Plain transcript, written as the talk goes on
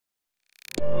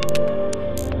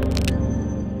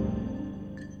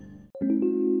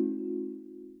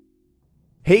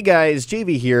Hey guys,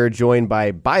 JV here, joined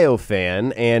by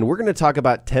BioFan, and we're going to talk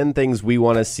about 10 things we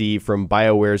want to see from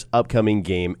BioWare's upcoming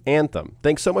game, Anthem.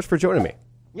 Thanks so much for joining me.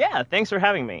 Yeah, thanks for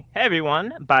having me. Hey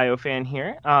everyone, BioFan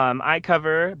here. I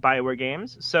cover BioWare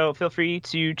games, so feel free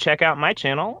to check out my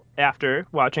channel after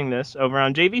watching this over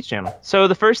on JV's channel. So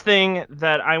the first thing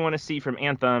that I want to see from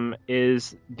Anthem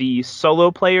is the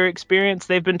solo player experience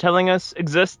they've been telling us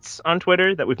exists on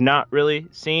Twitter that we've not really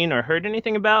seen or heard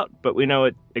anything about, but we know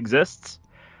it exists.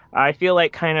 I feel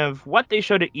like kind of what they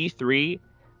showed at E3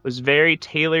 was very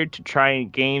tailored to try and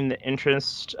gain the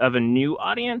interest of a new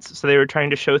audience. So they were trying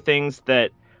to show things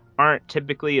that aren't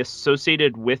typically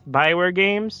associated with BioWare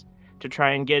games to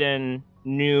try and get in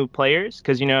new players.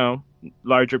 Because, you know,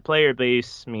 larger player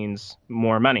base means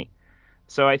more money.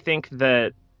 So I think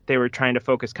that they were trying to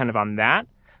focus kind of on that.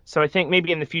 So I think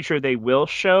maybe in the future they will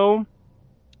show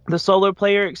the solo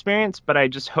player experience, but I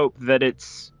just hope that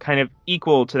it's kind of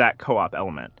equal to that co-op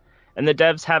element. And the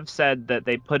devs have said that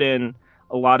they put in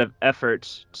a lot of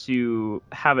effort to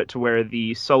have it to where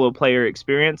the solo player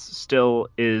experience still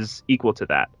is equal to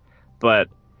that. But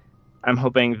I'm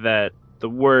hoping that the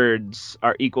words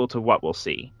are equal to what we'll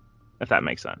see, if that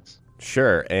makes sense.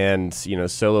 Sure, and you know,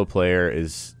 solo player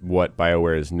is what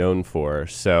BioWare is known for,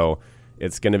 so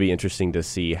it's going to be interesting to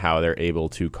see how they're able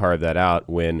to carve that out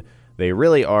when they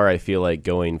really are, I feel like,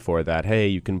 going for that, hey,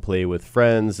 you can play with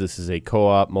friends, this is a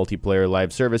co-op, multiplayer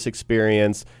live service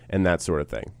experience, and that sort of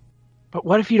thing. But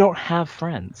what if you don't have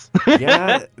friends?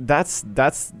 Yeah, that's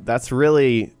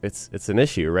really, it's an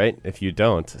issue, right? If you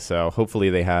don't. So hopefully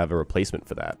they have a replacement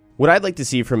for that. What I'd like to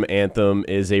see from Anthem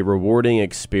is a rewarding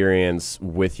experience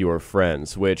with your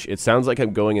friends, which it sounds like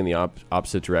I'm going in the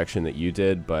opposite direction that you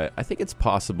did, but I think it's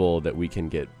possible that we can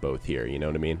get both here, you know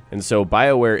what I mean? And so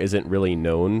BioWare isn't really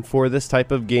known for this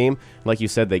type of game. Like you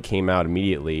said, they came out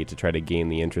immediately to try to gain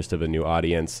the interest of a new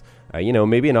audience. You know,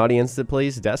 maybe an audience that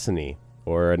plays Destiny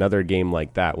or another game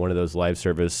like that, one of those live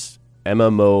service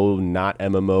MMO, not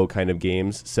MMO kind of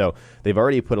games. So they've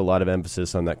already put a lot of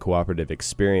emphasis on that cooperative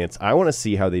experience. I want to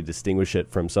see how they distinguish it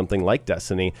from something like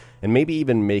Destiny and maybe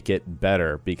even make it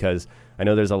better, because I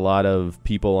know there's a lot of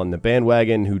people on the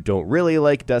bandwagon who don't really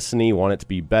like Destiny, want it to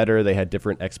be better. They had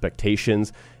different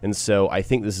expectations. And so I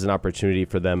think this is an opportunity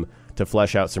for them to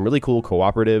flesh out some really cool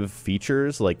cooperative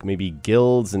features, like maybe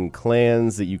guilds and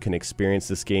clans that you can experience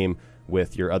this game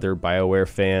with your other BioWare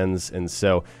fans. And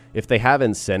so if they have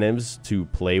incentives to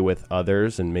play with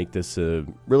others and make this a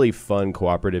really fun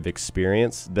cooperative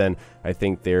experience, then I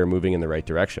think they're moving in the right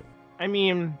direction. I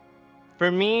mean, for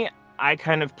me, I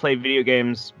kind of play video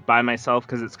games by myself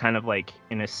because it's kind of like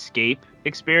an escape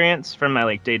experience from my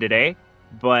like day-to-day.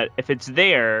 But if it's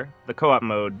there, the co-op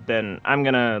mode, then I'm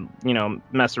gonna, you know,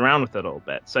 mess around with it a little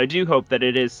bit. So I do hope that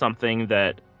it is something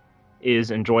that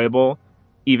is enjoyable,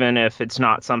 even if it's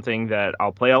not something that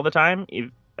I'll play all the time.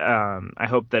 I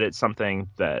hope that it's something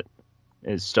that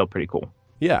is still pretty cool.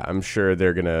 Yeah, I'm sure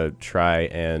they're going to try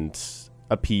and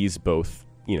appease both,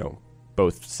 you know,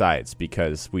 both sides,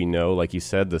 because we know, like you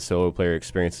said, the solo player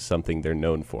experience is something they're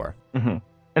known for. Mm-hmm.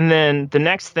 And then the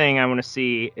next thing I want to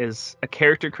see is a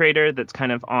character creator that's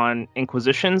kind of on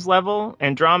Inquisition's level.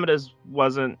 Andromeda's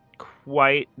wasn't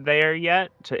quite there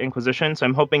yet to Inquisition, so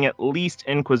I'm hoping at least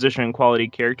Inquisition quality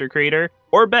character creator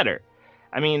or better.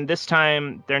 I mean, this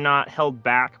time they're not held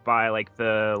back by like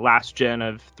the last gen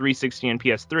of 360 and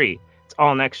PS3. It's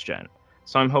all next gen.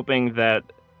 So I'm hoping that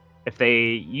if they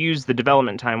use the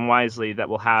development time wisely, that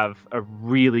we'll have a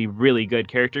really, really good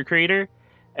character creator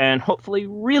and hopefully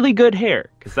really good hair,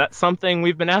 because that's something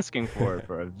we've been asking for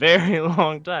a very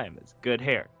long time. It's good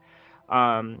hair.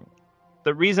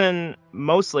 The reason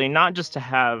mostly not just to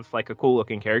have like a cool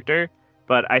looking character,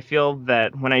 but I feel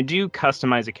that when I do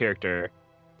customize a character,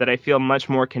 that I feel much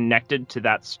more connected to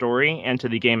that story and to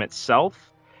the game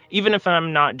itself. Even if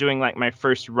I'm not doing like my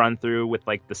first run through with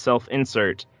like the self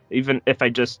insert, even if I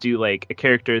just do like a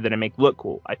character that I make look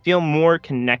cool, I feel more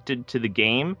connected to the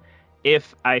game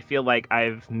if I feel like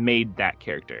I've made that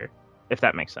character, if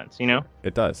that makes sense, you know?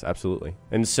 It does, absolutely.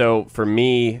 And so for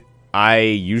me, I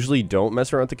usually don't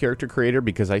mess around with the character creator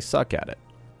because I suck at it.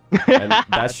 And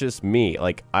that's just me.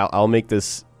 Like, I'll make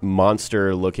this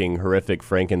monster-looking, horrific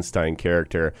Frankenstein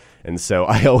character, and so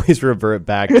I always revert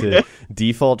back to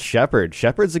default Shepard.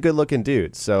 Shepard's a good-looking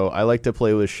dude, so I like to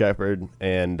play with Shepard,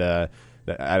 and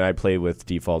and I played with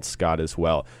default Scott as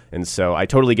well. And so I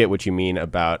totally get what you mean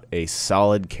about a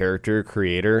solid character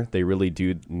creator. They really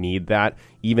do need that.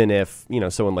 Even if,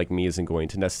 someone like me isn't going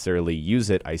to necessarily use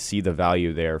it, I see the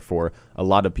value there for a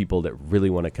lot of people that really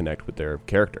want to connect with their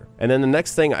character. And then the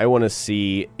next thing I want to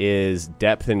see is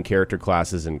depth in character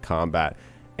classes and combat.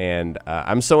 And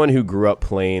I'm someone who grew up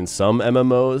playing some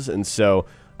MMOs, and so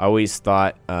I always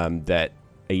thought that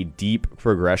a deep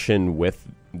progression with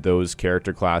those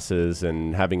character classes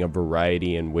and having a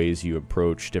variety in ways you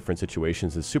approach different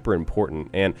situations is super important.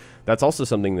 And that's also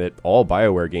something that all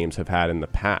BioWare games have had in the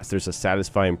past. There's a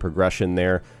satisfying progression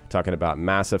there, talking about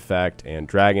Mass Effect and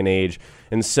Dragon Age.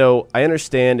 And so I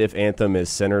understand if Anthem is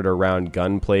centered around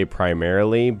gunplay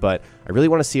primarily, but I really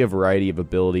want to see a variety of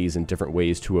abilities and different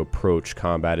ways to approach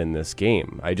combat in this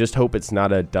game. I just hope it's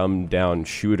not a dumbed down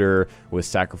shooter with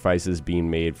sacrifices being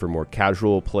made for more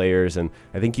casual players. And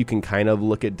I think you can kind of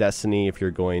look at Destiny if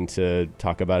you're going to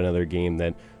talk about another game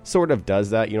that sort of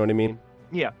does that, you know what I mean?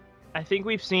 Yeah. I think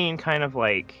we've seen kind of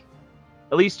like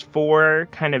at least 4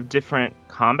 kind of different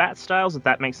combat styles, if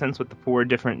that makes sense, with the 4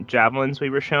 different javelins we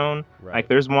were shown. Right. Like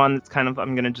there's one that's kind of,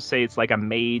 I'm going to just say it's like a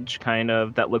mage kind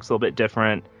of, that looks a little bit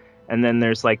different. And then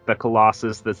there's like the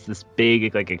Colossus that's this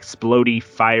big, like explodey,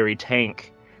 fiery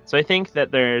tank. So I think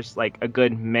that there's like a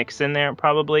good mix in there,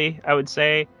 probably, I would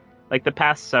say. Like the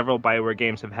past several BioWare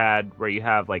games have had where you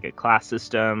have like a class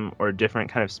system or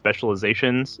different kind of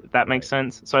specializations, if that makes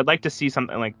sense. So I'd like to see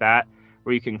something like that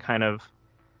where you can kind of,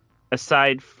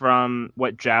 aside from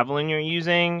what javelin you're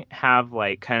using, have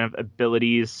like kind of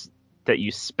abilities that you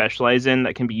specialize in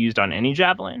that can be used on any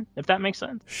javelin, if that makes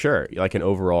sense. Sure, like an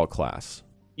overall class.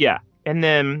 Yeah. And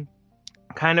then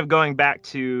kind of going back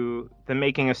to the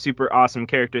making a super awesome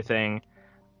character thing,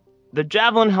 the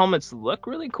javelin helmets look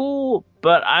really cool,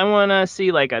 but I want to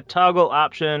see like a toggle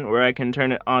option where I can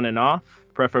turn it on and off,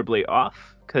 preferably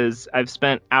off, because I've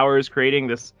spent hours creating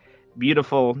this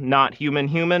beautiful not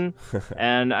human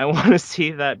and I want to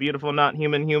see that beautiful not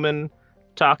human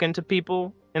talking to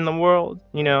people in the world,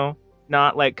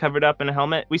 not like covered up in a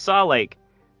helmet. We saw like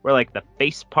where like the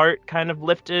face part kind of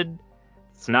lifted.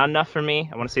 It's not enough for me.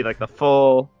 I want to see like the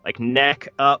full like neck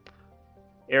up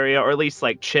area, or at least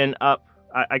like chin up.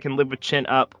 I can live with chin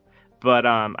up, but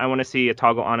I want to see a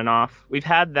toggle on and off. We've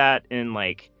had that in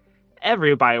like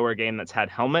every BioWare game that's had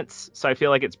helmets, so I feel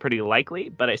like it's pretty likely,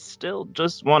 but I still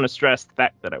just want to stress the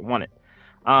fact that I want it.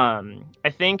 I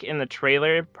think in the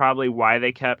trailer, probably why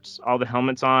they kept all the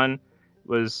helmets on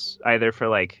was either for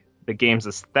like the game's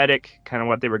aesthetic, kind of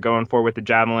what they were going for with the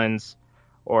javelins,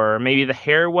 or maybe the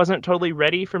hair wasn't totally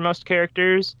ready for most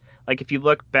characters. Like if you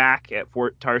look back at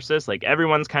Fort Tarsis, like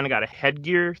everyone's kind of got a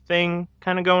headgear thing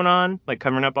kind of going on, like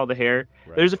covering up all the hair.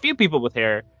 Right. There's a few people with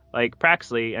hair, like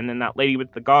Praxley, and then that lady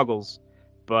with the goggles,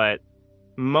 but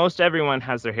most everyone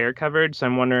has their hair covered, so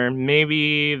I'm wondering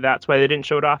maybe that's why they didn't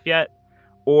show it off yet,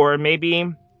 or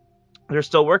maybe they're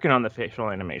still working on the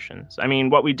facial animations. I mean,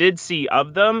 what we did see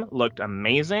of them looked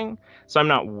amazing, so I'm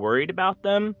not worried about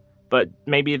them, but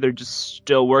maybe they're just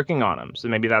still working on them, so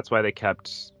maybe that's why they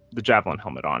kept the javelin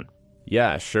helmet on.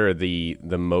 Yeah, sure. The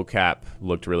mocap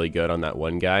looked really good on that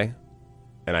one guy,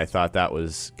 and I thought that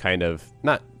was kind of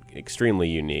not extremely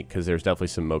unique because there's definitely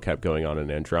some mocap going on in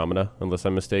Andromeda, unless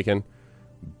I'm mistaken.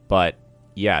 But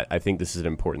yeah, I think this is an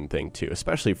important thing too,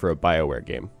 especially for a BioWare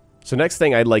game. So next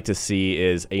thing I'd like to see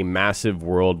is a massive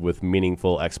world with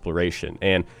meaningful exploration.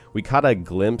 And we caught a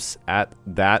glimpse at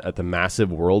that, at the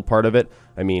massive world part of it.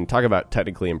 I mean, talk about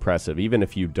technically impressive. Even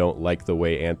if you don't like the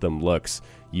way Anthem looks,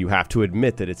 you have to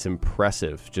admit that it's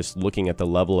impressive. Just looking at the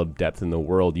level of depth in the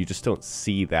world, you just don't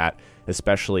see that,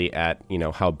 especially at,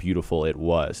 how beautiful it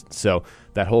was. So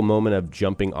that whole moment of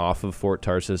jumping off of Fort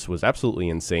Tarsis was absolutely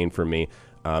insane for me.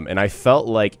 And I felt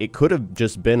like it could have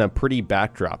just been a pretty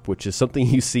backdrop, which is something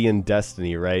you see in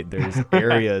Destiny, right? There's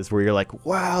areas where you're like,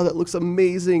 wow, that looks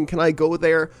amazing. Can I go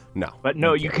there? No. But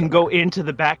no, you can go into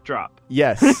the backdrop.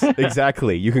 Yes,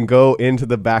 exactly. You can go into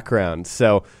the background.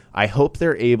 So I hope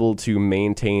they're able to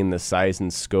maintain the size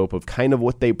and scope of kind of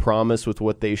what they promised with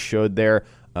what they showed there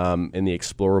in the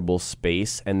explorable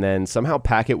space, and then somehow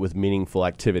pack it with meaningful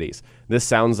activities. This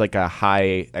sounds like a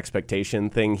high expectation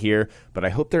thing here, but I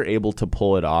hope they're able to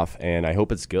pull it off, and I hope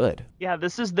it's good. Yeah,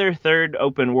 this is their third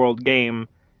open world game,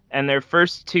 and their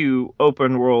first 2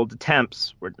 open world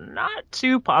attempts were not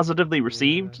too positively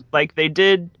received. Like, they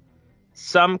did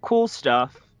some cool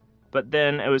stuff, but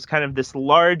then it was kind of this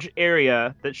large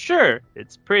area that, sure,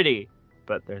 it's pretty,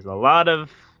 but there's a lot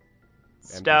of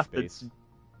stuff that's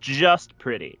just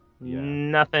pretty. Yeah.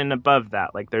 Nothing above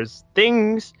that. Like, there's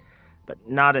things, but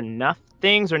not enough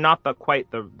things, or not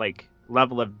quite the like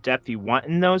level of depth you want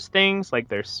in those things. Like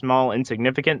they're small,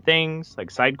 insignificant things, like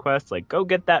side quests, like go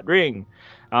get that ring,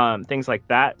 things like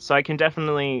that. So I can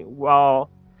definitely, while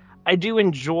I do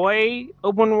enjoy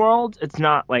open world, it's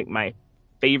not like my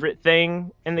favorite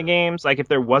thing in the games. Like if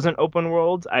there wasn't open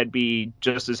worlds, I'd be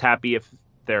just as happy if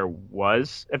there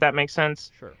was, if that makes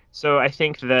sense. Sure. So I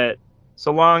think that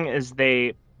so long as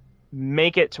they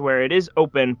make it to where it is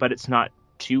open, but it's not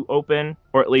too open,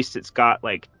 or at least it's got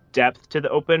like depth to the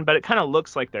open, but it kind of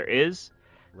looks like there is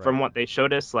from what they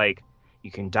showed us. Like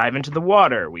you can dive into the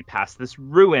water. We pass this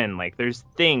ruin. Like there's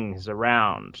things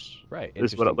around. Right.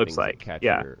 This is what it looks like. Catch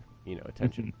yeah. your,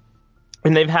 attention.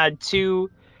 And they've had 2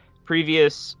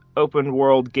 previous open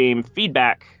world game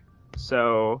feedback.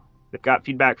 So they've got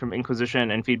feedback from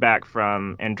Inquisition and feedback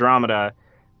from Andromeda.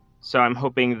 So I'm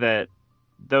hoping that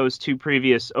those 2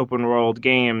 previous open world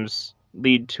games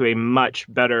lead to a much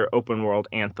better open world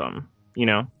Anthem,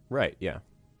 Right, yeah.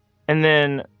 And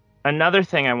then another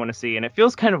thing I want to see, and it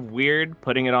feels kind of weird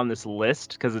putting it on this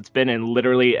list because it's been in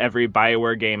literally every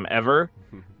BioWare game ever,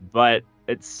 but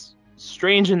it's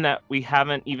strange in that we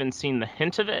haven't even seen the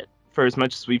hint of it for as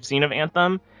much as we've seen of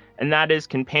Anthem, and that is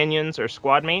companions or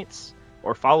squad mates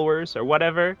or followers or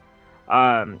whatever.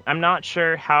 I'm not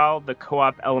sure how the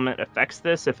co-op element affects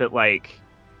this, if it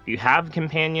you have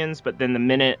companions, but then the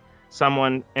minute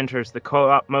someone enters the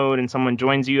co-op mode and someone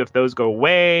joins you, if those go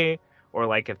away, or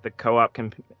like if the co-op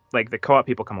the co-op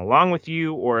people come along with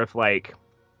you, or if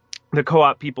the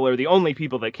co-op people are the only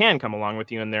people that can come along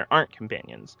with you and there aren't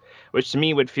companions, which to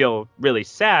me would feel really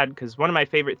sad because one of my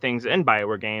favorite things in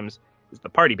BioWare games is the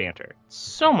party banter. It's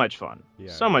so much fun.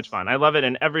 Yeah, so much fun. I love it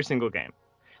in every single game.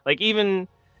 Like even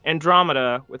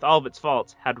Andromeda, with all of its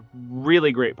faults, had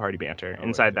really great party banter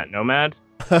inside that Nomad.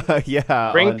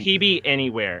 Yeah. Bring PB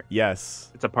anywhere.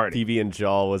 Yes. It's a party. PB and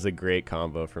Jal was a great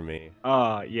combo for me.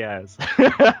 Oh, yes.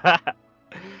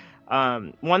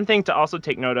 One thing to also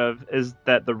take note of is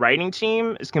that the writing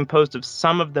team is composed of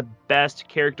some of the best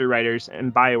character writers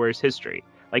in BioWare's history.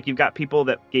 Like, you've got people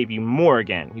that gave you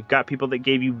Morrigan. You've got people that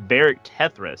gave you Varric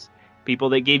Tethras. People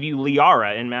that gave you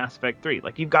Liara in Mass Effect 3.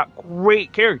 Like, you've got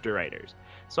great character writers.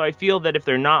 So I feel that if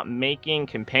they're not making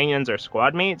companions or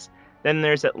squad mates, then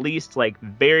there's at least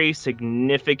very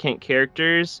significant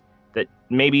characters that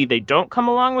maybe they don't come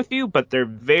along with you, but they're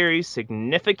very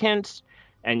significant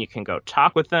and you can go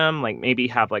talk with them. Like maybe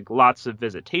have lots of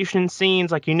visitation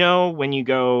scenes. When you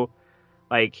go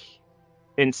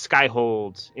in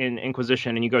Skyhold in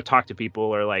Inquisition and you go talk to people,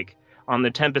 or on the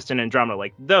Tempest and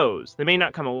Andromeda, those. They may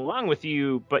not come along with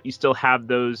you, but you still have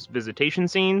those visitation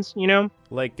scenes,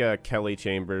 Like Kelly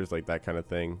Chambers, that kind of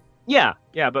thing. Yeah,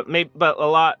 but a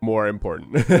lot more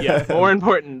important. Yeah, more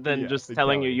important than just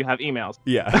telling you have emails.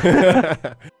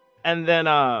 Yeah. And then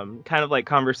kind of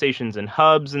conversations in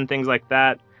hubs and things like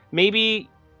that. Maybe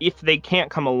if they can't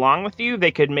come along with you,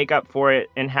 they could make up for it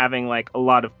in having a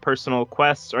lot of personal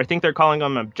quests, or I think they're calling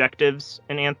them objectives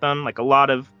in Anthem, a lot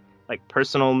of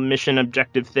personal mission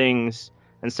objective things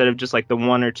instead of just the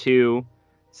 1 or 2,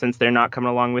 since they're not coming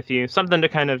along with you. Something to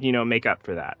kind of, make up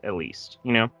for that, at least,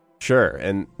 Sure,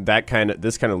 and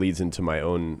this kind of leads into my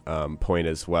own point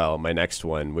as well, my next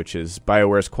one, which is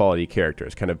BioWare's quality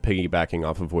characters, kind of piggybacking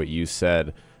off of what you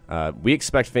said. We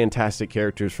expect fantastic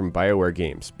characters from BioWare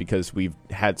games because we've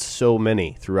had so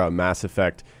many throughout Mass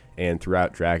Effect and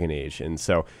throughout Dragon Age, and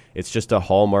so it's just a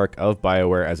hallmark of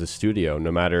BioWare as a studio.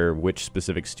 No matter which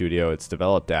specific studio it's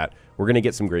developed at, we're going to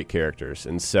get some great characters.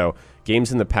 And so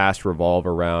games in the past revolve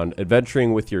around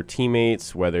adventuring with your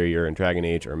teammates, whether you're in Dragon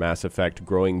Age or Mass Effect,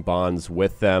 growing bonds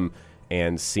with them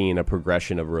and seeing a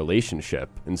progression of a relationship.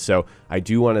 And so I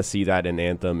do want to see that in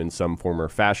Anthem in some form or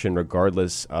fashion,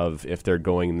 regardless of if they're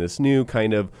going in this new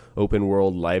kind of open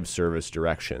world live service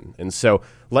direction. And so,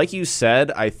 like you said,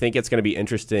 I think it's going to be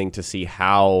interesting to see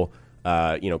how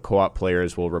co-op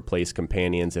players will replace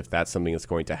companions, if that's something that's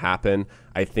going to happen.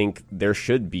 I think there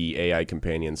should be AI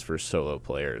companions for solo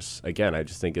players. Again, I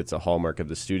just think it's a hallmark of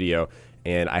the studio,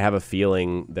 and I have a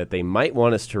feeling that they might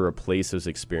want us to replace those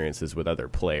experiences with other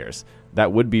players.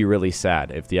 That would be really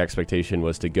sad if the expectation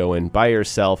was to go in by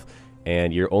yourself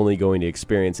and you're only going to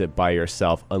experience it by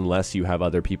yourself unless you have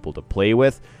other people to play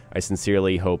with. I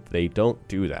sincerely hope they don't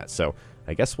do that. So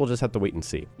I guess we'll just have to wait and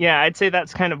see. Yeah, I'd say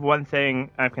that's kind of one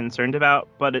thing I'm concerned about,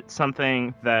 but it's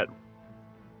something that,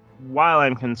 while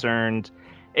I'm concerned,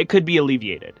 it could be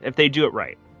alleviated if they do it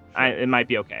right. Sure. It might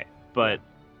be okay, but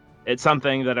it's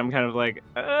something that I'm kind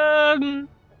of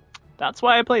that's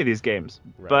why I play these games.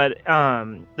 Right.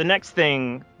 But the next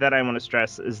thing that I want to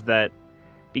stress is that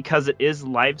because it is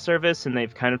live service and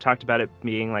they've kind of talked about it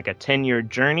being a 10-year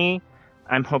journey,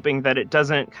 I'm hoping that it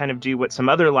doesn't kind of do what some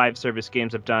other live service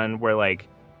games have done, where, like,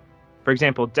 for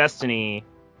example, Destiny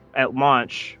at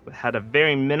launch had a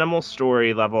very minimal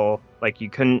story level. Like, you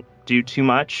couldn't do too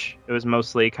much. It was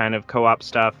mostly kind of co-op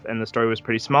stuff, and the story was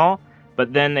pretty small.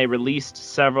 But then they released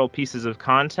several pieces of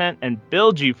content and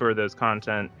billed you for those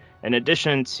content in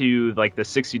addition to, like, the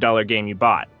 $60 game you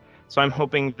bought. So I'm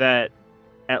hoping that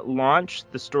at launch,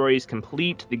 the story is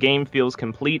complete, the game feels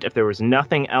complete. If there was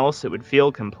nothing else, it would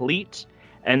feel complete.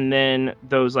 And then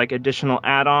those, like, additional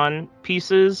add-on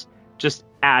pieces just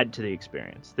add to the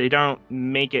experience. They don't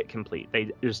make it complete.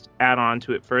 They just add on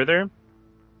to it further.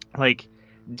 Like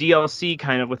DLC,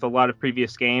 kind of, with a lot of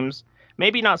previous games.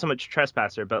 Maybe not so much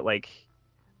Trespasser, but, like,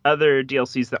 other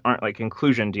DLCs that aren't, like,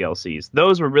 inclusion DLCs.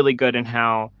 Those were really good in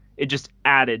how it just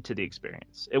added to the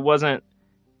experience. It wasn't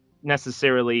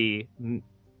necessarily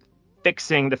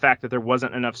fixing the fact that there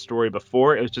wasn't enough story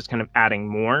before. It was just kind of adding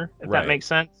more, if that makes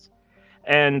sense.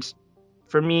 And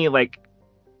for me, like,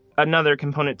 another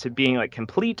component to being, like,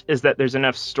 complete is that there's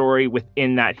enough story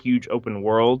within that huge open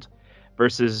world,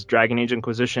 versus Dragon Age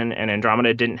Inquisition and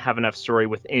Andromeda didn't have enough story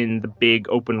within the big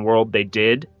open world they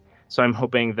did. So I'm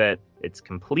hoping that it's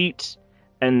complete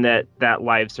and that that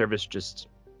live service just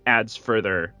adds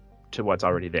further to what's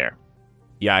already there.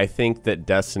 Yeah, I think that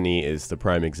Destiny is the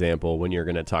prime example when you're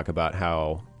going to talk about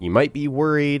how you might be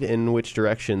worried in which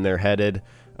direction they're headed.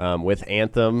 With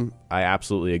Anthem, I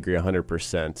absolutely agree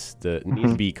 100%. It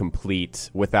needs to be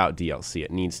complete without DLC. It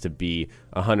needs to be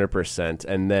 100%,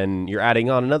 and then you're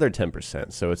adding on another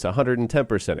 10%, so it's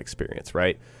 110% experience,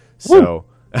 right? So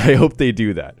I hope they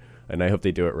do that, and I hope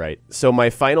they do it right. So my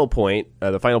final point,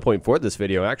 the final point for this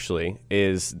video actually,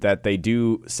 is that they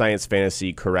do science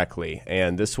fantasy correctly,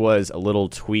 and this was a little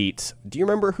tweet. Do you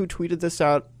remember who tweeted this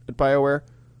out at BioWare?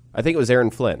 I think it was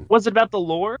Aaron Flynn. Was it about the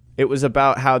lore? It was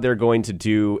about how they're going to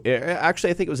do...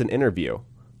 Actually, I think it was an interview.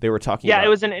 They were talking about... Yeah, it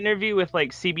was an interview with,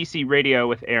 like, CBC Radio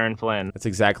with Aaron Flynn. That's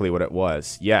exactly what it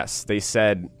was. Yes, they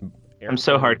said... I'm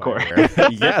so hardcore.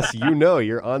 Yes, you know,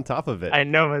 you're on top of it. I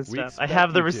know my stuff. I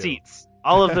have the receipts.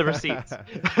 All of the receipts.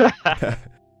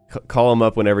 Call them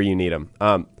up whenever you need them.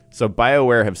 So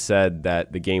BioWare have said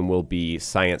that the game will be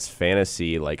science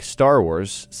fantasy like Star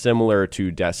Wars, similar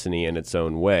to Destiny in its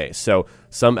own way. So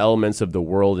some elements of the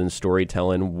world and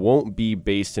storytelling won't be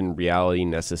based in reality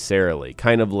necessarily,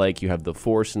 kind of like you have the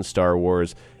Force in Star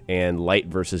Wars and light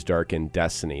versus dark in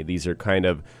Destiny. These are kind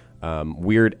of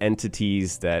weird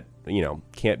entities that, you know,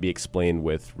 can't be explained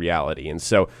with reality. And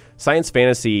so science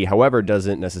fantasy, however,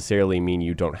 doesn't necessarily mean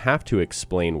you don't have to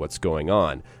explain what's going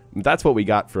on. That's what we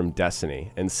got from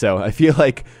Destiny. And so I feel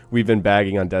like we've been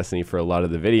bagging on Destiny for a lot of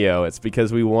the video. It's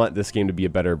because we want this game to be a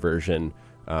better version,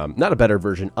 not a better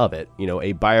version of it, you know,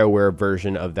 a BioWare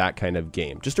version of that kind of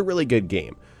game, just a really good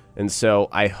game. And so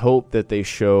I hope that they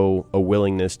show a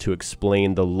willingness to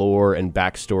explain the lore and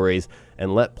backstories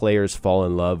and let players fall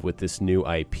in love with this new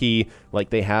IP like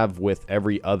they have with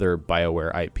every other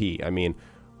BioWare IP. I mean,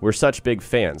 we're such big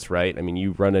fans, right? I mean,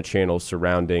 you run a channel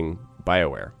surrounding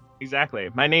BioWare. Exactly.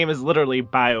 My name is literally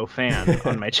BioFan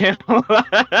on my channel.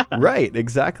 Right,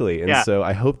 exactly. And so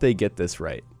I hope they get this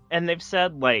right. And they've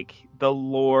said, like, the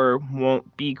lore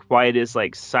won't be quite as,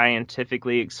 like,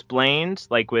 scientifically explained,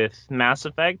 like with Mass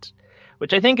Effect,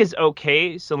 which I think is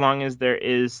okay so long as there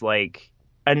is, like,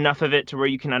 enough of it to where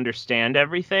you can understand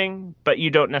everything, but you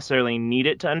don't necessarily need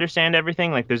it to understand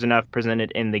everything. Like, there's enough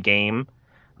presented in the game.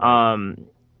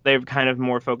 They've kind of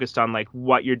more focused on, like,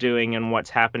 what you're doing and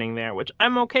what's happening there, which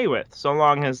I'm okay with, so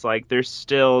long as, like, there's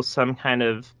still some kind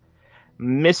of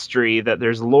mystery that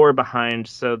there's lore behind,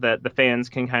 so that the fans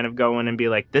can kind of go in and be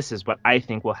like, this is what I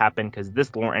think will happen because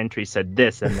this lore entry said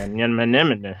this, and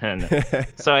then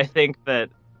so I think that,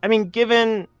 I mean,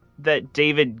 given that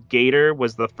David Gator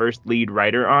was the first lead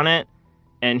writer on it,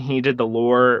 and he did the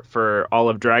lore for all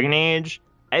of Dragon Age,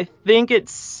 I think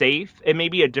it's safe. It may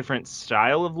be a different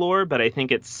style of lore, but I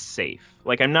think it's safe.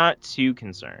 Like, I'm not too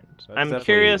concerned. I'm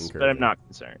curious, but I'm not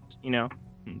concerned, you know?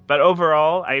 But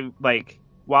overall,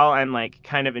 while I'm, like,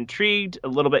 kind of intrigued, a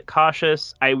little bit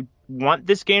cautious, I want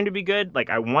this game to be good. Like,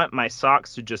 I want my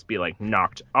socks to just be, like,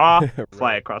 knocked off,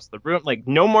 fly across the room. Like,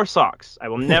 no more socks. I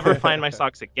will never find my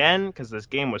socks again because this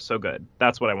game was so good.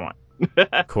 That's what I want.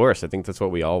 Of course. I think that's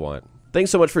what we all want. Thanks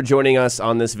so much for joining us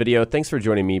on this video. Thanks for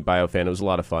joining me, BioFan. It was a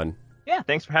lot of fun. Yeah,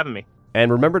 thanks for having me.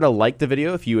 And remember to like the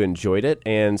video if you enjoyed it,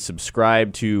 and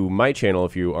subscribe to my channel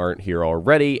if you aren't here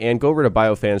already, and go over to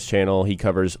BioFan's channel. He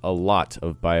covers a lot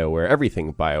of BioWare,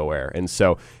 everything BioWare. And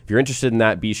so if you're interested in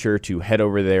that, be sure to head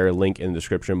over there, link in the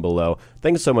description below.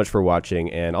 Thanks so much for watching,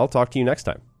 and I'll talk to you next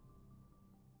time.